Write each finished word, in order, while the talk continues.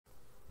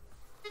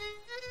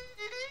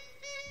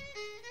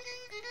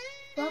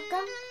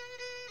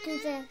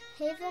is a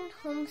Haven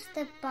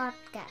Homestead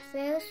podcast.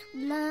 We'll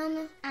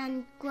learn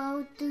and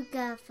grow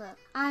together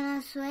on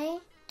a way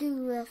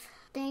to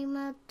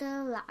sustainable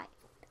life.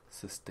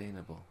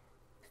 Sustainable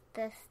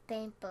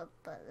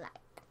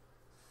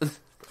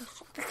life.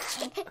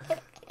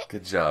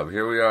 Good job.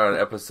 Here we are on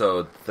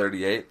episode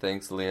 38.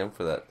 Thanks, Liam,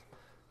 for that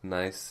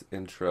nice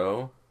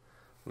intro.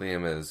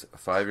 Liam is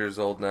 5 years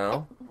old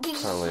now.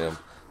 Oh, Liam,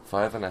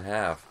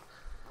 5.5.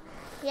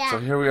 Yeah. So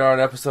here we are on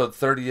episode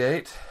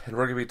 38, and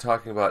we're going to be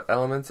talking about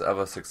elements of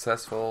a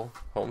successful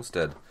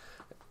homestead.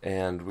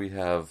 And we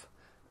have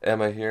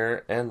Emma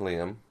here and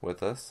Liam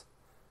with us,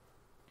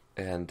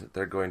 and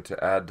they're going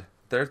to add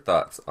their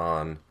thoughts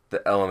on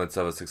the elements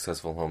of a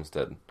successful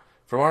homestead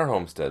from our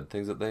homestead,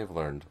 things that they've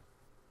learned.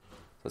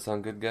 Does that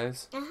sound good,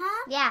 guys?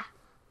 Uh-huh. Yeah.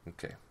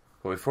 Okay.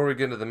 Well, before we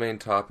get into the main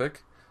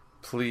topic,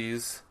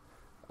 please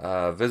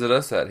visit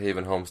us at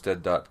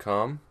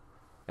havenhomestead.com.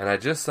 And I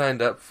just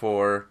signed up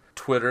for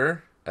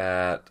Twitter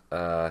at,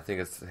 I think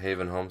it's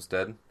Haven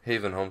Homestead,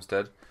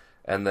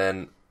 and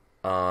then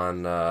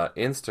on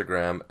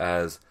Instagram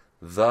as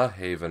The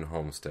Haven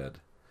Homestead.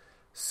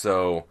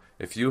 So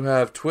if you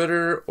have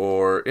Twitter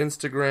or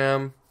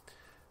Instagram,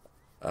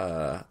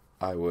 I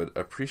would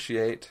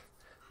appreciate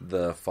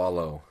the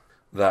follow.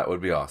 That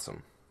would be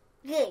awesome.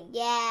 Good,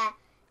 yeah.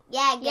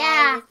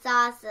 Yeah, it's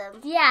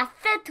awesome. Yeah,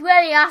 that's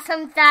really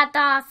awesome. That's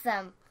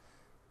awesome.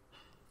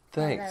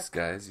 Thanks,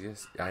 guys.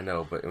 Yes, I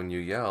know, but when you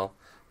yell,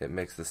 it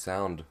makes the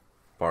sound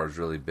bars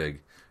really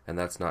big, and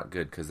that's not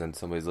good, because then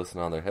somebody's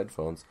listening on their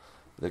headphones.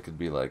 They could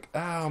be like,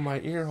 ow,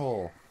 my ear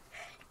hole.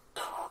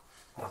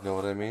 You know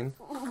what I mean?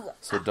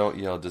 So don't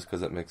yell just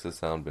because it makes the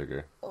sound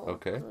bigger.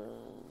 Okay?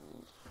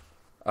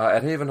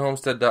 At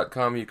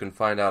havenhomestead.com, you can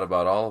find out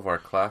about all of our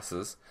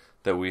classes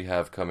that we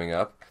have coming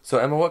up. So,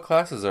 Emma, what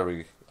classes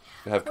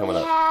have coming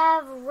up? We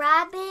have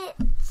rabbit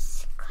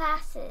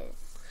classes.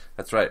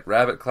 That's right,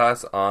 rabbit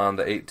class on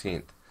the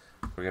 18th.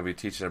 We're going to be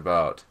teaching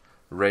about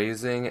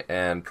raising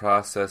and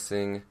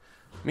processing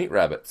meat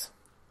rabbits.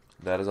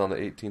 That is on the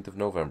 18th of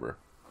November.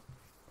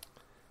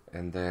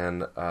 And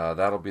then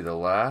that'll be the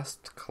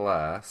last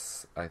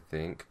class, I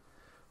think,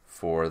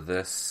 for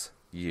this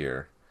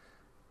year.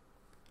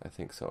 I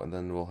think so. And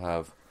then we'll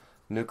have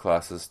new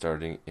classes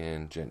starting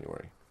in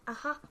January.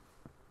 Uh-huh.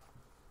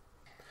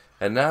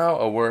 And now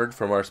a word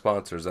from our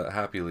sponsors at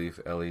Happy Leaf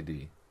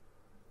LED.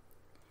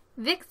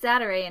 Vic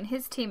Zatteray and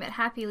his team at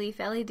Happy Leaf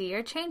LED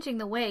are changing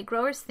the way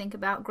growers think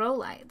about grow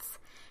lights.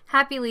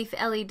 Happy Leaf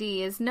LED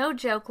is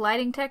no-joke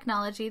lighting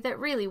technology that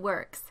really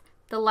works.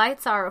 The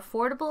lights are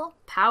affordable,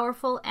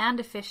 powerful, and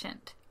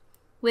efficient.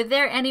 With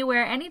their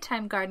Anywhere,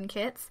 Anytime garden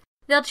kits,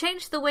 they'll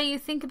change the way you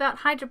think about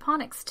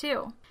hydroponics,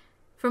 too.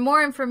 For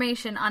more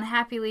information on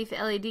Happy Leaf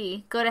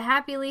LED, go to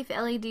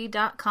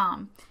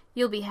happyleafled.com.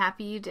 You'll be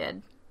happy you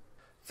did.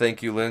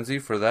 Thank you, Lindsay,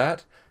 for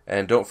that.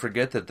 And don't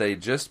forget that they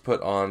just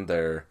put on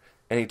their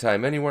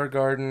Anytime Anywhere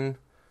garden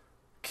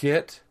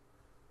kit.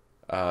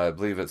 I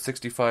believe it's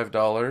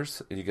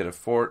 $65, and you get a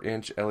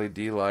 4-inch LED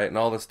light and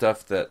all the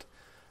stuff that,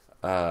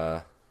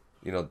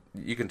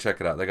 you can check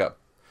it out. They got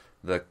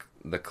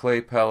the clay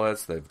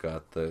pellets. They've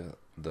got the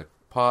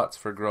pots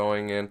for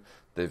growing in.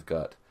 They've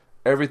got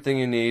everything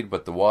you need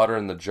but the water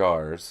in the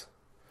jars.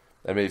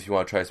 And maybe if you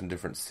want to try some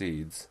different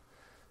seeds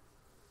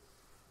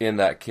in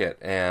that kit.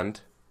 And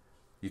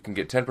you can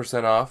get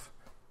 10% off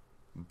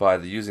by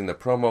using the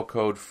promo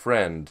code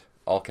FRIEND,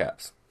 all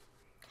caps.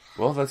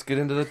 Well, let's get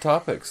into the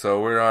topic.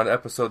 So we're on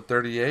episode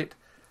 38,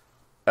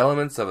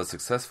 Elements of a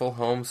Successful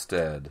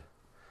Homestead.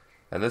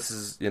 And this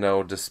is,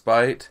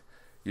 despite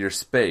your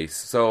space.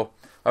 So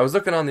I was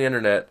looking on the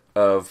internet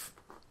of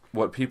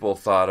what people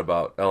thought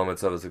about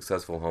elements of a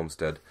successful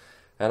homestead.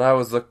 And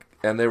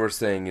and they were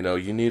saying,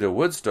 you need a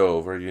wood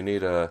stove, or you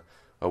need a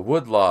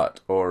wood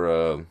lot,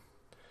 or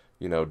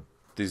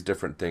these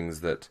different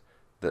things that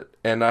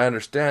and I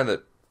understand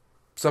that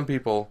some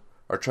people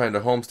are trying to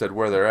homestead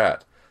where they're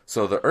at.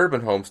 So the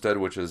urban homestead,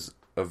 which is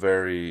a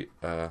very,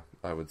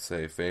 I would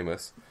say,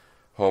 famous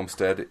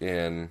homestead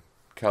in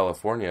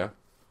California,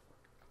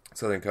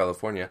 Southern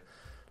California,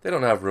 they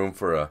don't have room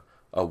for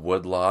a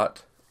wood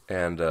lot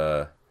and,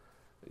 a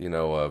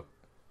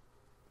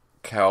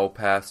cow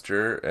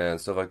pasture and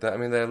stuff like that. I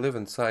mean, they live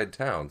inside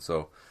town,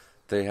 so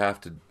they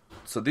have to...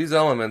 So these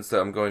elements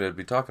that I'm going to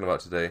be talking about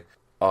today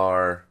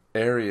are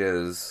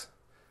areas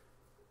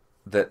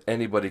that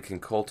anybody can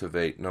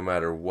cultivate no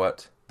matter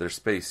what their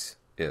space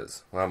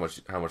is, how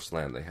much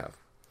land they have.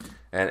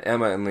 And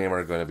Emma and Liam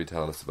are going to be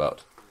telling us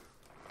about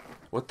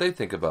what they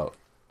think about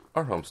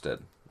our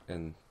homestead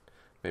and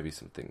maybe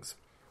some things.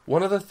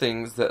 One of the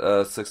things that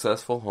a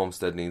successful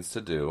homestead needs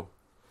to do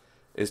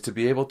is to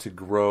be able to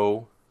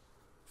grow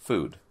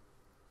food.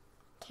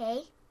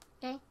 Okay.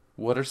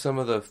 What are some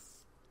of the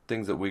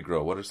things that we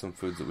grow? What are some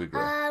foods that we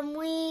grow?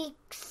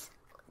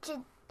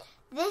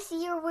 This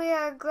year we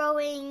are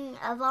growing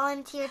a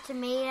volunteer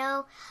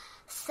tomato,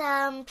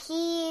 some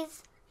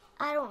peas.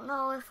 I don't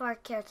know if our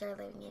carrots are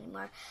living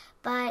anymore,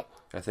 but...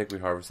 I think we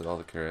harvested all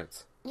the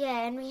carrots.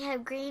 Yeah, and we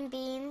have green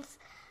beans,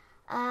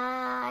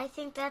 I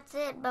think that's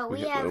it. But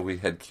we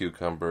had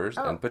cucumbers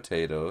and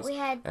potatoes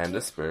and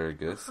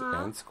asparagus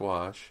and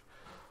squash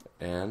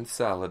and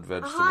salad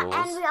vegetables.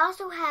 And we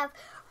also have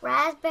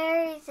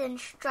raspberries and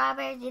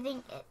strawberries. You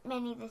didn't get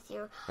many this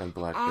year. And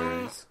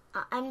blackberries.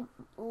 And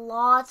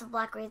lots of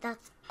blackberries.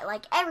 That's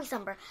like every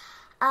summer.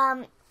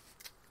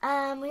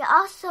 We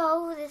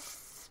also, this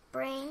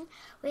spring,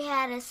 we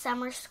had a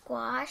summer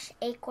squash,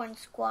 acorn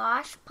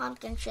squash,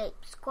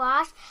 pumpkin-shaped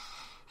squash,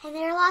 and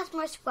there are lots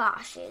more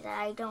squashes that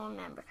I don't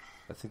remember.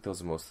 I think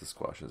those are most of the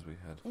squashes we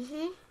had.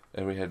 Mm-hmm.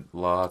 And we had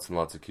lots and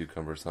lots of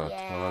cucumbers, huh?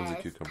 Yes, tons of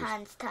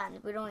cucumbers.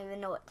 Tons. We don't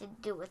even know what to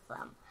do with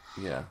them.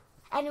 Yeah.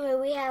 Anyway,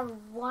 we have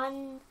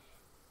one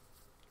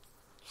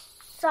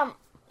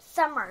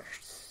summer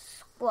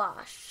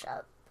squash.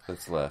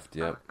 That's left,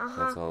 yep.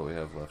 That's all we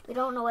have left. We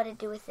don't know what to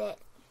do with it.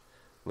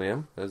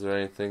 Liam, is there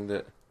anything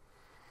that...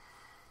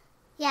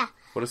 Yeah.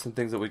 What are some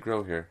things that we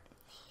grow here?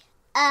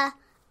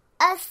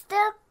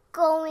 Still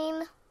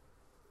going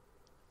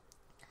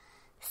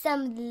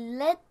some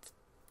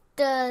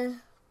little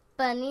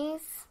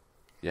bunnies.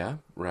 Yeah,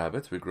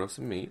 rabbits. We grow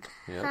some meat.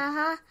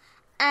 Yeah.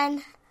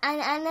 And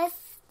I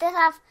still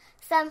have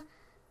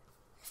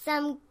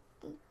some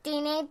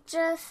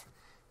teenagers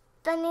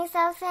bunnies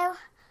out there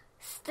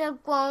still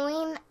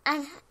growing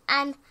and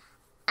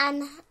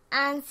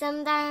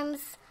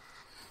sometimes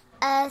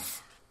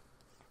us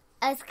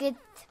get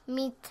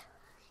meat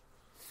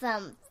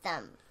from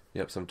them.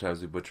 Yep,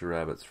 sometimes we butcher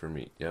rabbits for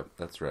meat. Yep,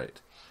 that's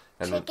right.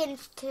 And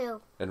chickens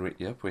too. And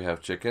we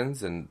have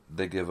chickens, and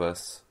they give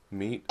us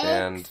meat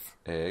and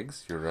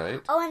eggs. You're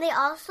right. Oh, and they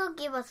also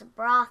give us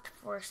broth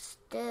for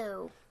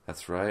stew.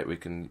 That's right. We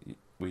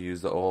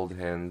use the old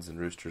hens and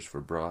roosters for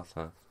broth,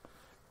 huh?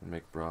 And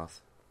make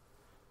broth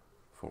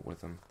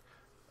with them.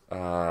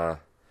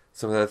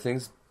 Some of the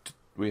things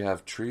we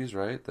have trees,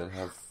 right, that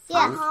have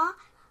fruit.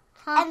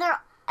 Yeah,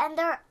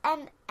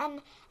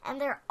 and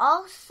they're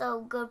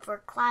also good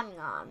for climbing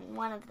on.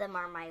 One of them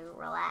are my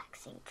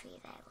relaxing trees.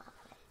 I love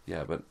it.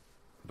 Yeah,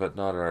 but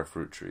not our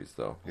fruit trees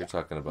though. You're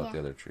talking about the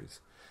other trees.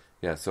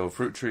 Yeah, so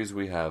fruit trees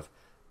we have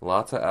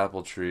lots of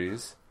apple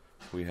trees.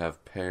 We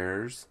have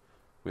pears.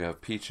 We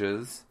have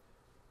peaches,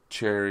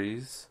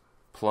 cherries,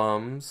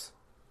 plums,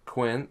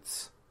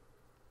 quince.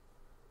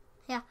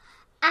 Yeah,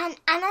 and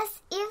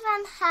us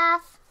even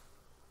have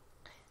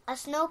a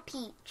snow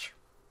peach.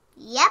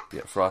 Yep.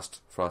 Yeah,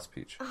 frost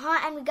peach.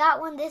 And we got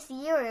one this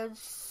year. It was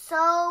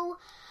so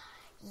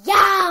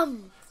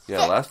yum.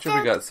 Yeah, last year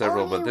we got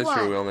several, but this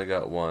year we only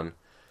got one.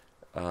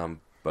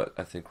 But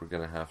I think we're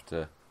gonna have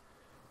to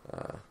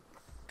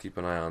keep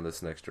an eye on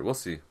this next year. We'll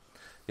see.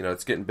 You know,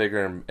 it's getting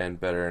bigger and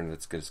better, and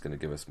it's just going to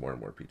give us more and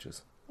more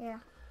peaches. Yeah.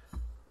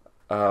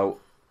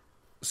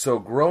 So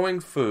growing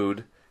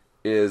food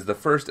is the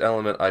first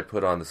element I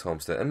put on this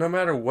homestead. And no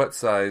matter what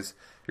size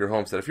your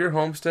homestead, if your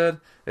homestead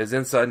is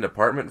inside an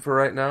apartment for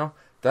right now,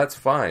 that's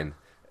fine.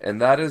 And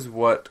that is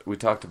what we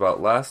talked about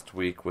last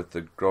week with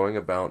the growing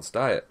a balanced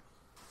diet.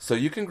 So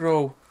you can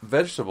grow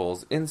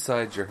vegetables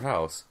inside your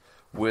house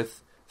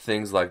with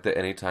things like the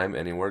Anytime,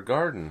 Anywhere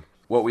garden.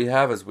 What we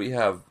have is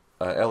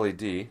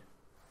LED,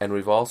 and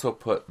we've also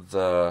put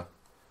the,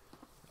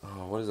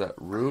 what is that,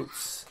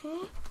 roots?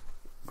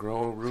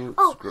 Grow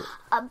roots?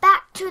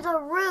 Back to the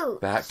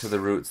roots. Back to the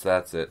roots,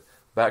 that's it.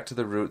 Back to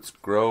the roots,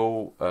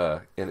 grow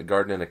in a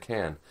garden in a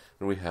can.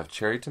 And we have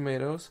cherry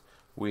tomatoes,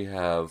 we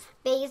have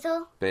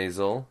basil,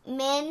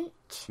 mint.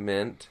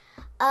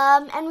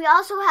 And we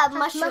also have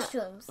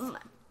mushrooms.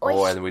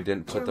 And we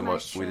didn't put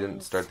we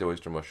didn't start the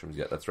oyster mushrooms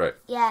yet. That's right.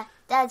 Yeah,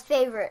 Dad's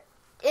favorite.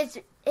 It's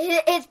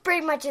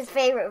pretty much his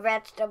favorite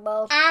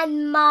vegetable.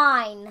 And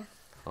mine.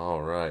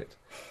 All right.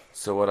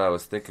 So what I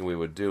was thinking we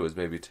would do is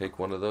maybe take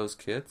one of those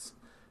kits,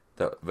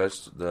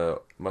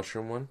 the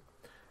mushroom one,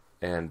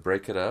 and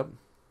break it up,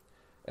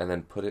 and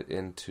then put it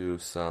into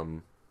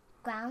some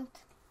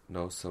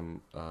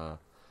some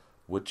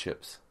wood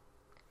chips.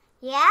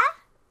 Yeah?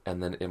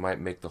 And then it might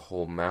make the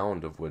whole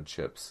mound of wood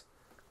chips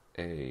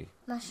a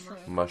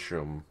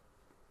mushroom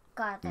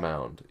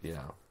mound.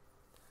 Yeah.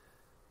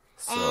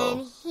 So.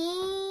 And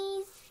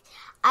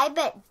I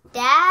bet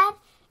Dad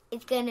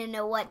is going to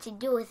know what to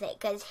do with it,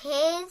 because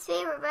his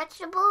favorite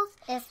vegetables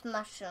is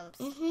mushrooms.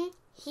 Mm-hmm.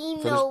 He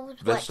knows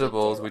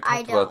vegetables, what to do. We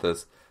talked about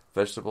this.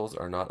 Vegetables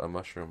are not a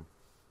mushroom.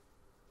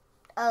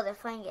 Oh, they're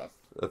fungus.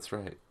 That's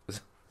right. I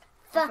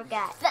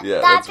forgot.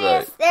 Yeah, that's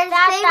right. Their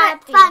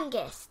favorite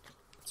fungus.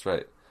 That's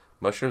right.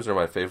 Mushrooms are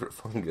my favorite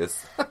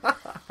fungus.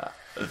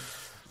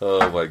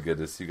 Oh my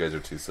goodness, you guys are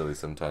too silly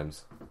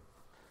sometimes.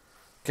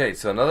 Okay,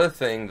 so another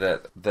thing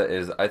that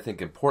is, I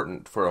think,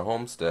 important for a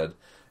homestead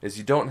is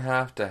you don't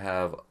have to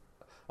have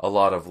a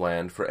lot of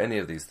land for any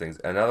of these things.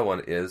 Another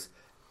one is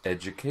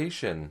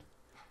education.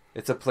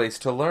 It's a place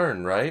to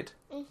learn, right?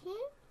 Mm-hmm.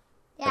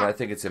 Yeah. And I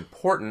think it's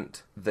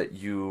important that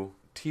you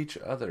teach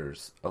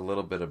others a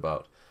little bit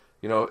about,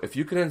 if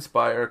you can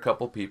inspire a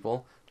couple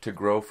people to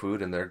grow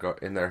food in their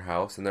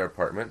house, in their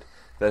apartment,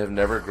 that have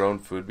never grown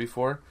food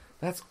before,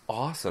 that's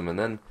awesome. And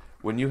then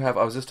I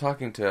was just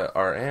talking to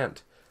our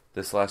aunt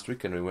this last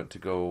weekend. We went to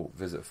go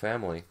visit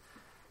family,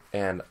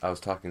 And I was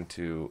talking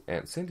to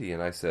Aunt Cindy,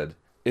 and I said,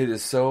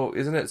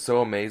 isn't it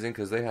so amazing,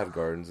 because they have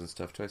gardens and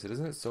stuff too. I said,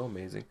 isn't it so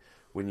amazing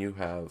when you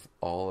have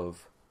all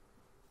of,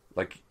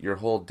 like, your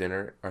whole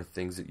dinner are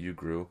things that you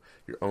grew,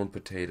 your own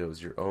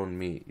potatoes, your own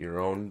meat, your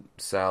own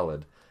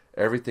salad,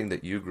 everything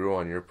that you grew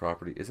on your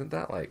property. Isn't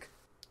that, like,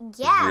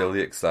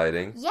 really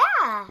exciting?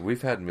 Yeah.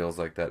 We've had meals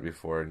like that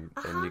before, and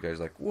you guys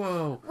are like,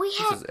 whoa,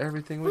 this is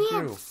everything we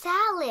grew. We had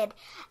salad,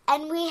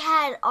 and we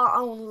had our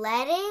own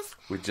lettuce.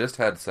 We just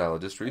had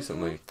salad just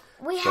recently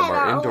We from had our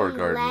our indoor own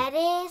garden.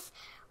 lettuce.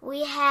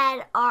 We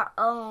had our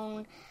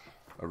own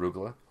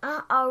Arugula?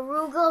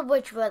 arugula,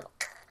 which was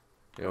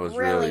It was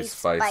really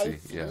spicy.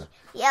 Yeah.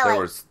 Yeah, There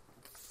like, was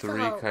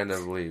 3 kind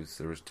of leaves.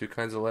 There was 2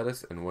 kinds of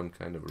lettuce and 1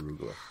 kind of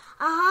arugula.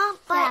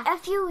 But a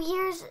few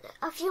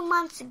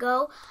months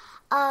ago,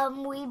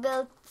 we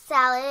built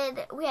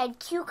salad. We had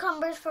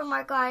cucumbers from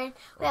our garden.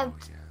 We had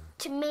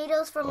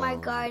tomatoes from our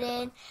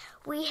garden.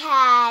 We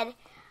had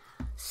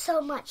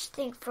so much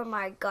things from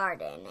our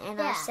garden and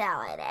our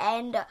salad.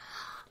 And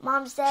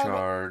Mom said,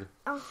 Chard.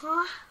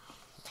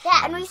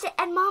 Yeah,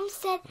 and Mom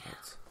said,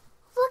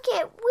 look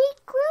we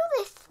grew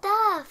this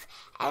stuff,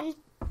 and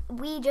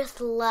we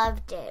just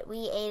loved it.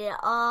 We ate it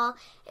all.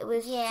 It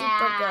was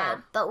super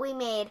good. But we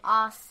made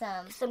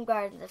some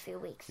gardens a few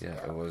weeks ago.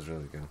 Yeah, it was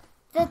really good.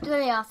 That's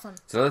really awesome.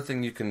 It's another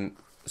thing you can.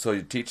 So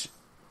you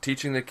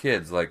teaching the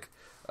kids. Like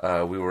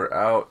we were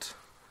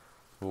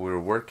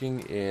working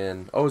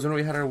in. Oh, it was when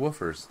we had our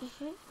woofers,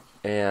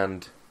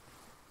 and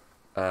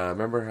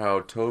remember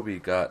how Toby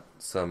got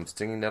some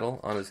stinging nettle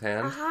on his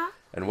hand?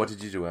 And what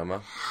did you do,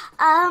 Emma?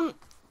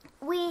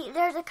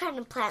 There's a kind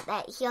of plant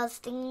that heals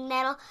stinging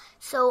nettle,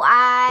 so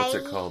What's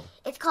it called?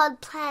 It's called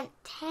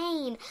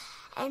plantain,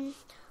 and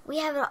we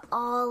have it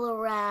all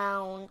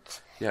around.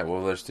 Yeah,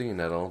 well, there's stinging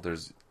nettle.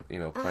 There's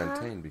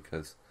plantain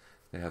because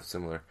they have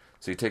similar.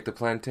 So you take the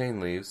plantain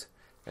leaves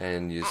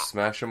and you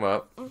smash them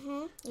up,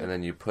 and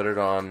then you put it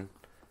on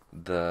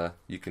the.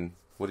 You can.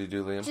 What do you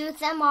do, Liam? Chew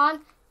them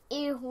on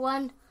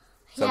one.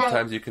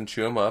 Sometimes you can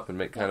chew them up and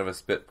make kind of a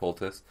spit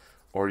poultice.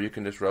 Or you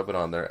can just rub it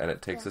on there, and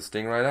it takes the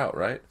sting right out,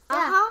 right?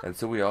 And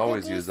so we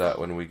always use that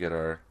when we get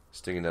our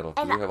stinging nettle.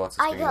 We have lots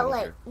of stinging nettle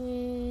here.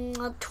 I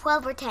got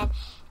 12 or 10,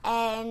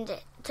 and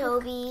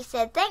Toby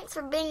said, "Thanks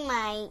for being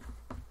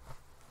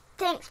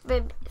thanks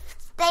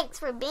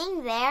for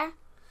being there."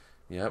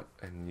 Yep,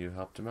 and you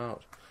helped him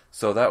out.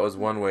 So that was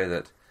one way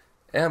that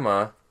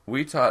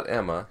we taught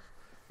Emma,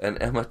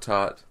 and Emma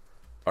taught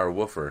our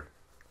woofer.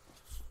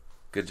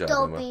 Good job,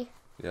 Toby. Emma.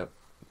 Yep,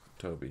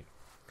 Toby.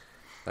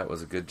 That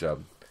was a good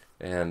job.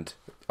 And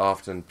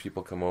often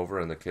people come over,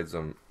 and the kids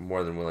are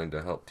more than willing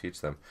to help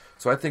teach them.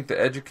 So I think the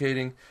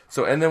educating.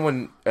 So and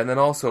then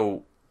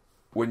also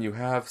when you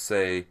have,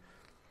 say,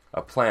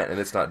 a plant and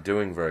it's not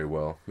doing very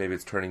well, maybe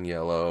it's turning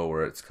yellow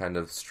or it's kind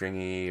of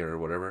stringy or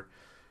whatever,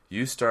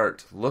 you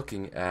start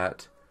looking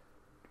at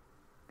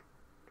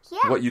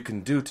what you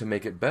can do to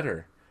make it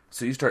better.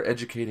 So you start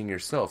educating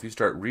yourself. You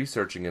start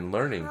researching and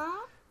learning,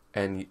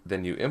 and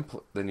then you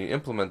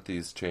implement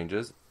these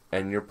changes,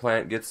 and your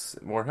plant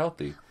gets more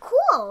healthy.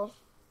 Cool.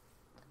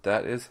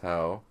 That is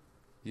how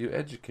you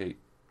educate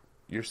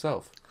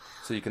yourself.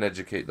 So you can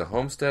educate the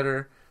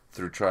homesteader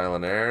through trial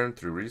and error,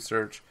 through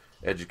research,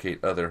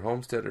 educate other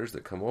homesteaders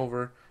that come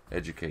over,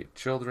 educate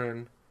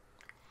children.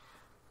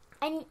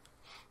 And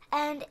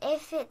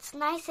if it's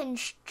nice and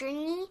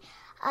stringy,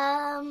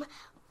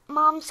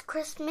 Mom's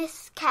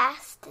Christmas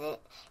cactus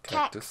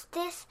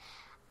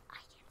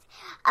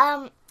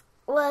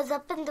was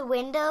up in the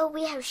window.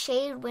 We have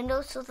shaded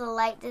windows so the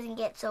light doesn't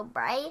get so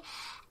bright,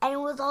 and it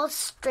was all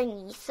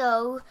stringy.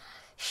 So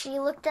she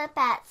looked up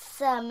at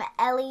some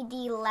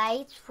LED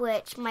lights,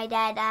 which my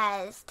dad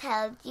has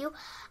told you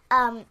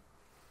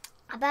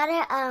about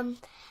it,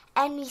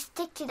 and we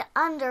sticked it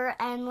under,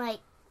 and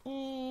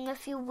a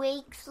few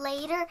weeks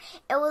later,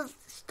 it was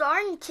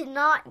starting to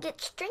not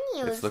get stringy.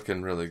 It's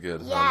looking really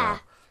good. Yeah.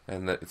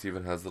 And it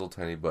even has little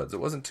tiny buds. It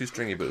wasn't too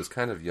stringy, but it was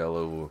kind of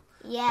yellow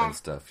and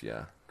stuff,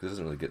 yeah. Because it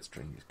doesn't really get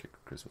stringy,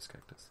 Christmas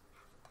cactus.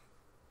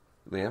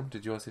 Liam,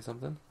 did you want to say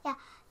something? Yeah.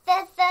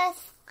 These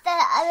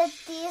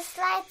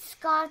lights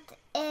got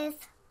is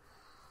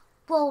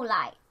grow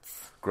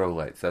lights. Grow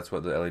lights. That's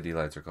what the LED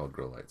lights are called,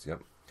 grow lights,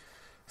 yep.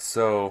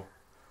 So,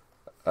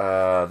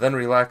 then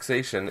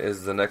relaxation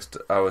is the next,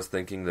 I was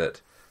thinking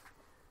that,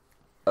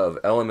 of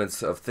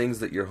elements of things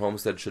that your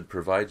homestead should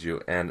provide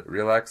you, and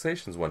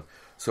relaxation's one.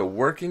 So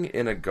working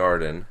in a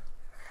garden,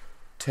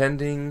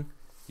 tending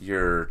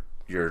your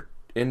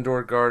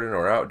indoor garden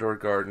or outdoor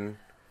garden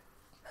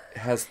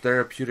has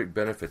therapeutic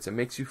benefits. It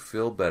makes you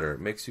feel better.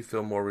 It makes you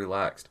feel more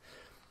relaxed.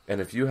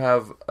 And if you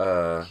have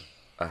a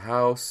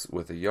house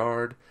with a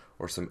yard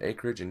or some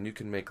acreage and you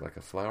can make like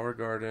a flower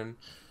garden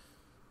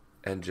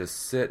and just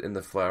sit in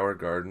the flower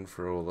garden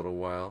for a little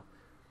while,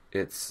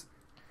 it's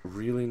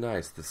really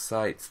nice. The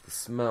sights, the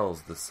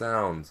smells, the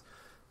sounds,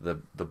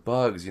 the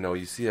bugs.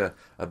 You see a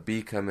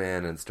bee come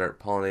in and start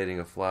pollinating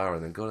a flower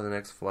and then go to the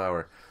next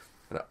flower.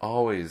 And it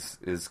always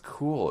is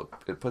cool.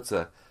 It puts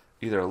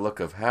either a look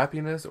of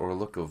happiness or a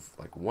look of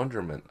like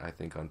wonderment, I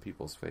think, on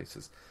people's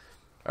faces.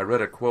 I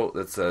read a quote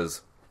that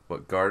says,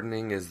 "What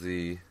gardening is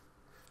the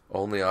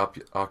only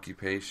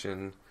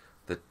occupation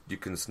that you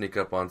can sneak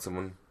up on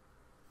someone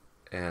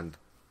and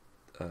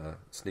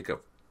sneak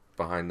up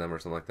behind them or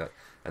something like that,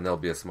 and there'll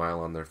be a smile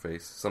on their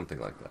face," something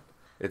like that.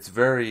 It's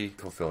very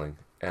fulfilling,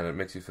 and it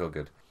makes you feel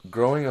good.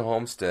 Growing a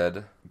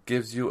homestead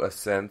gives you a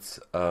sense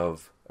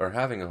of, or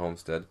having a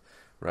homestead,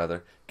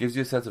 rather, gives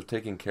you a sense of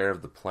taking care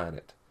of the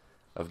planet,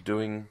 of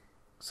doing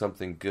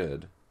something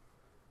good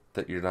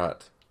that you're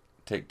not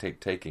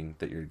taking,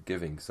 that you're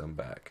giving some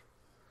back.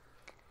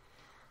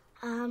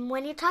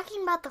 When you're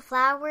talking about the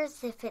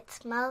flowers, if it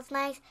smells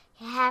nice,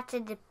 you have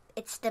to.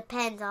 It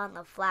depends on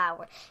the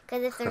flower.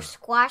 Because if they're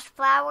squash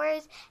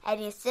flowers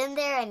and you sit in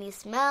there and you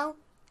smell,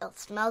 it'll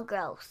smell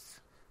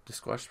gross. Do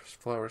squash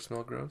flowers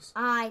smell gross?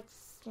 I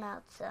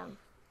smelled some.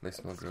 They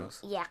smell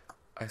gross? Yeah.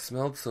 I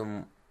smelled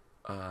some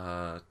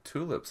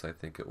tulips, I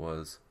think it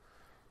was,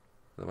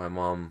 that my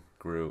mom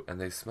grew, and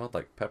they smelled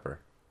like pepper.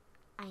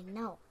 I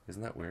know.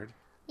 Isn't that weird?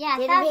 Yeah,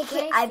 Did it that's make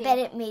crazy. it, I bet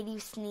it made you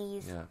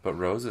sneeze. Yeah, but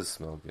roses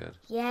smell good.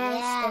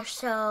 Yes, Yeah. they're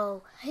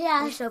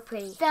so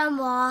pretty.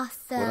 Some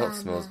awesome. What else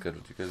smells good?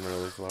 Do you guys know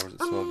other flowers that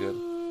smell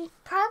good?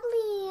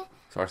 Probably.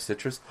 So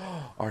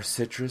our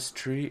citrus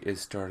tree is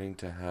starting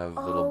to have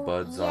little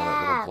buds on it,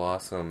 yeah. little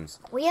blossoms.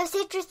 We have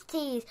citrus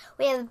teas.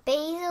 We have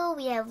basil,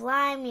 we have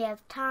lime, we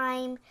have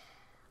thyme,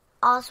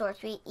 all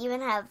sorts. We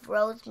even have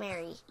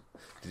rosemary.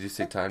 Did you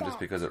say thyme just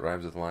because it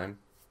rhymes with lime?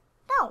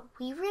 No,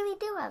 we really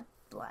do have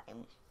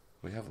lime.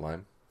 We have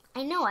lime.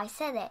 I know, I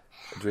said it.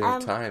 Do we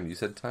have thyme? You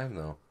said thyme,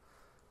 though.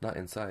 Not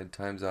inside.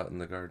 Thyme's out in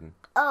the garden.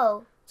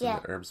 Oh, It's yeah.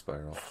 in the herb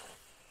spiral.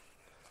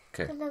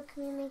 Okay. But look,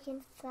 we're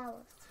making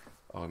flowers.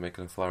 Oh, I'm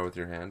making a flower with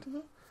your hand? Mm-hmm.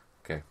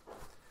 Okay.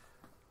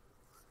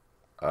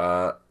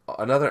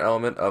 Another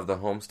element of the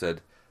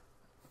homestead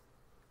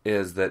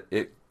is that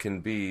it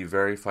can be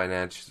very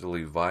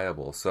financially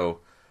viable. So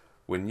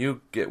when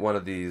you get one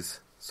of these,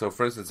 so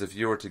for instance, if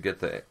you were to get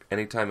the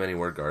Anytime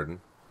Anywhere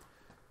garden,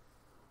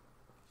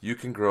 you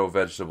can grow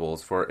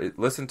vegetables for it.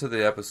 Listen to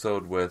the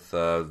episode with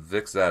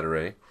Vic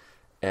Zaderay,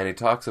 and he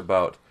talks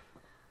about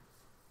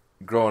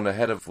growing a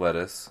head of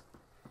lettuce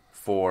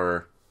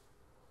for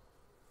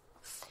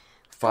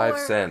 5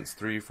 cents,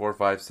 3, 4,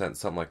 5 cents,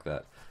 something like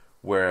that.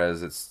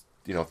 Whereas it's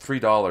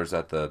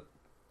 $3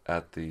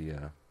 at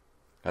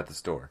the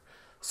store.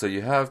 So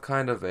you have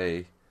kind of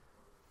a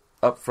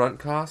upfront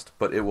cost,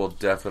 but it will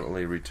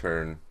definitely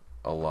return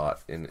a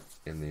lot in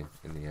the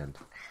end.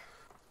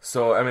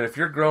 So I mean, if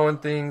you're growing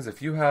things,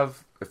 if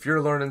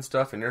you're learning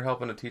stuff and you're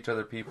helping to teach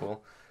other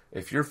people,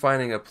 if you're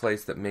finding a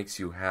place that makes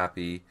you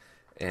happy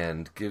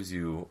and gives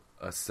you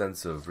a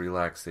sense of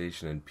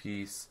relaxation and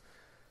peace,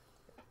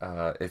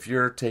 if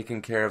you're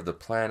taking care of the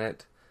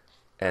planet,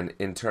 and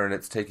in turn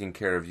it's taking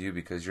care of you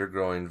because you're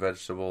growing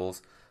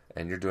vegetables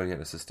and you're doing it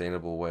in a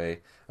sustainable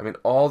way. I mean,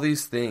 all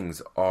these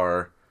things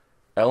are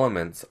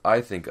elements,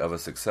 I think, of a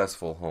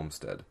successful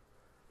homestead.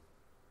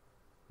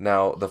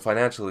 Now, the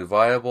financially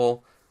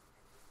viable,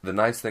 the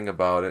nice thing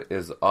about it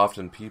is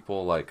often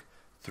people, like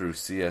through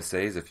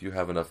CSAs, if you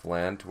have enough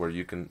land to where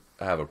you can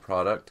have a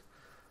product,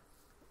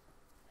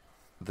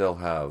 you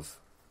have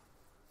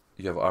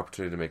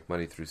opportunity to make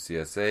money through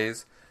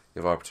CSAs.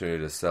 You have opportunity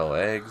to sell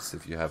eggs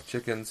if you have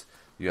chickens.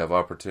 You have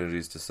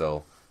opportunities to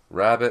sell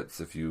rabbits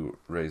if you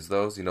raise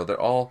those.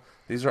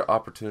 These are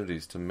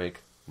opportunities to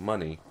make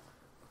money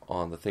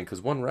on the thing.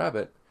 Because one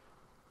rabbit,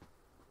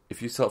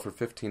 if you sell it for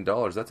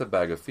 $15, that's a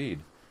bag of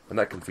feed. And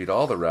that can feed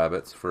all the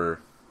rabbits for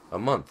a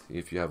month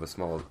if you have a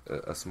small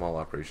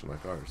operation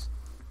like ours.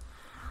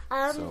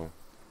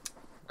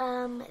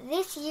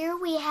 This year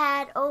we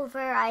had over,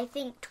 I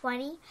think,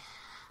 20,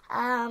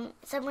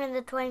 somewhere in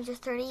the 20 to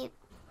 30,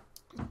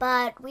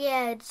 but we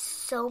had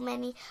so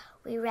many,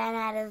 we ran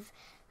out of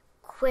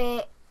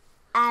Feed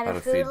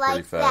food like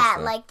pretty fast, that,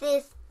 huh? like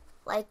this,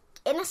 like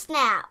in a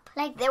snap,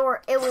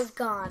 it was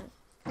gone.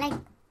 Like,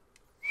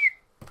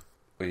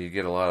 When you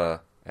get a lot of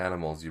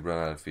animals, you run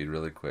out of feed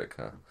really quick,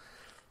 huh?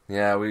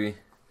 Yeah, we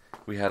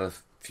had a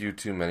few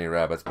too many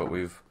rabbits, but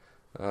we've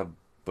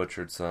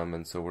butchered some,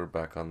 and so we're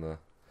back on the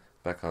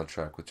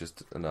track with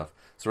just enough.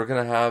 So we're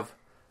gonna have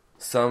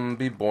some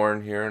be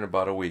born here in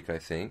about a week, I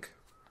think.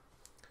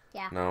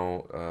 yeah,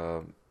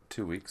 No,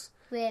 2 weeks,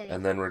 really.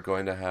 and then we're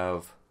going to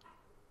have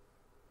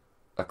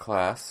a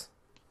class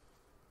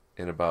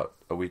in about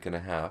a week and a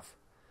half,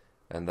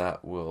 and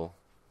that we'll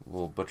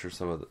butcher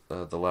some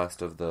of the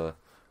last of the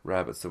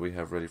rabbits that we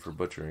have ready for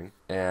butchering,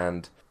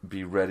 and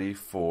be ready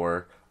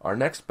for our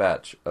next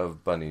batch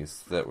of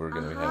bunnies that we're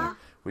going to be having.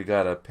 We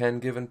got a pen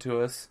given to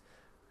us,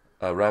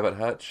 a rabbit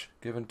hutch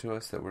given to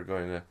us that we're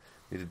going to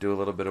need to do a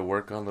little bit of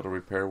work on, little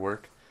repair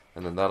work,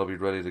 and then that'll be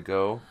ready to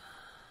go,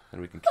 and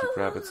we can keep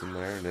rabbits in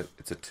there, and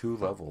it's a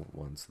 2-level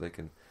one, so they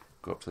can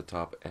go up to the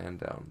top and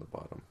down the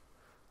bottom.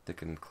 They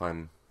can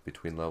climb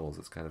between levels.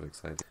 It's kind of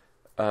exciting.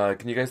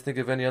 Can you guys think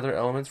of any other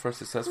elements for a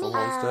successful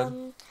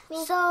homestead?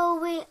 So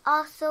we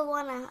also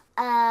want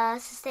a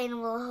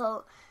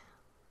sustainable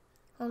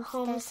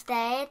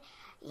homestead.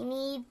 You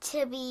need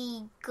to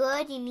be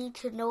good. You need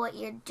to know what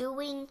you're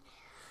doing.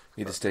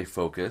 You need to stay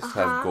focused,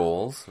 have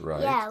goals,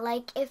 right? Yeah,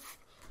 like if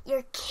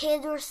your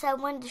kid or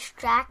someone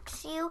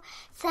distracts you,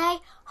 say,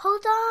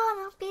 hold on,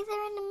 I'll be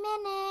there in a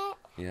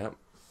minute.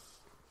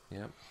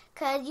 Yep.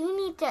 Because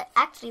you need to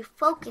actually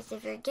focus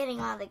if you're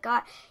getting out of the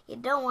garden. You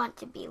don't want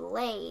to be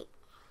late.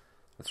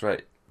 That's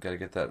right. Got to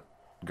get that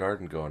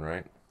garden going,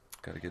 right?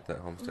 Got to get that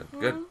homestead.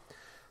 Good.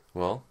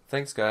 Well,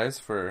 thanks, guys,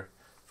 for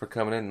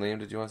coming in. Liam,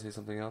 did you want to say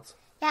something else?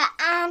 Yeah,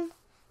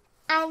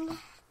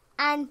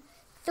 and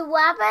the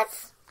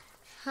rabbits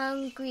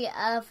hungry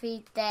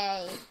every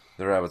day.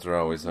 The rabbits are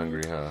always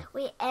hungry, huh?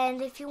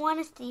 And if you want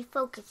to stay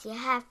focused, you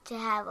have to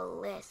have a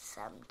list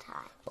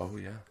sometimes. Oh,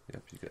 yeah.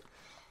 Yep, you get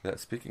that.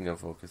 Speaking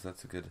of focus,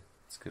 that's a good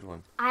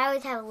one. I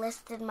always have a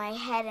list in my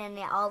head, and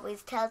it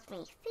always tells me,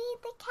 feed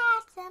the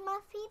cats, Emma,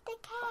 feed the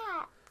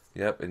cats.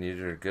 Yep, and you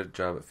did a good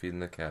job at feeding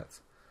the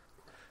cats.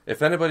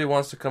 If anybody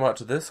wants to come out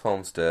to this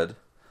homestead,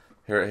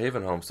 here at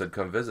Haven Homestead,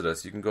 come visit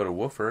us. You can go to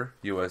Woofer,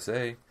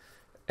 USA,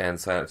 and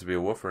sign up to be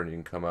a woofer, and you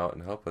can come out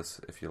and help us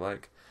if you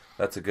like.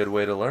 That's a good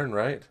way to learn,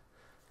 right?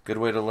 Good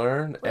way to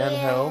learn and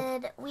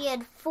help. We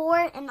had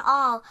 4 in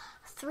all.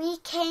 3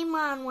 came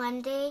on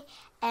one day,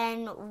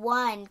 and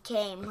 1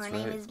 came. That's Her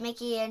name right. is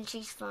Mickey, and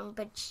she's from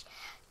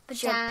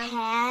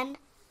Japan.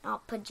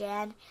 Not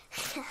Pajan.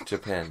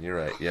 Japan, you're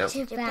right. Yep.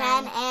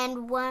 Japan,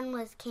 and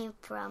 1 came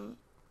from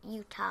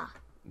Utah.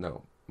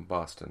 No,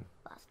 Boston.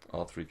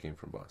 All 3 came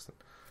from Boston.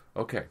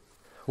 Okay.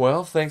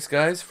 Well, thanks,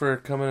 guys, for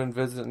coming and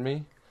visiting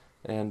me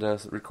and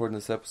recording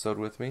this episode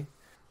with me.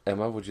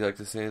 Emma, would you like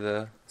to say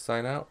the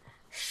sign out?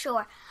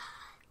 Sure.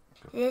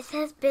 This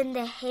has been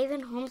the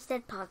Haven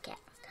Homestead Podcast,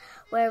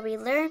 where we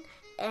learn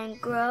and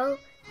grow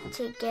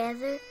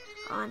together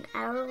on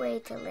our way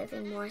to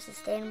living more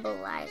sustainable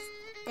lives.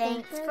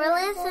 Thanks for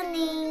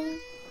listening.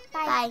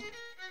 Bye.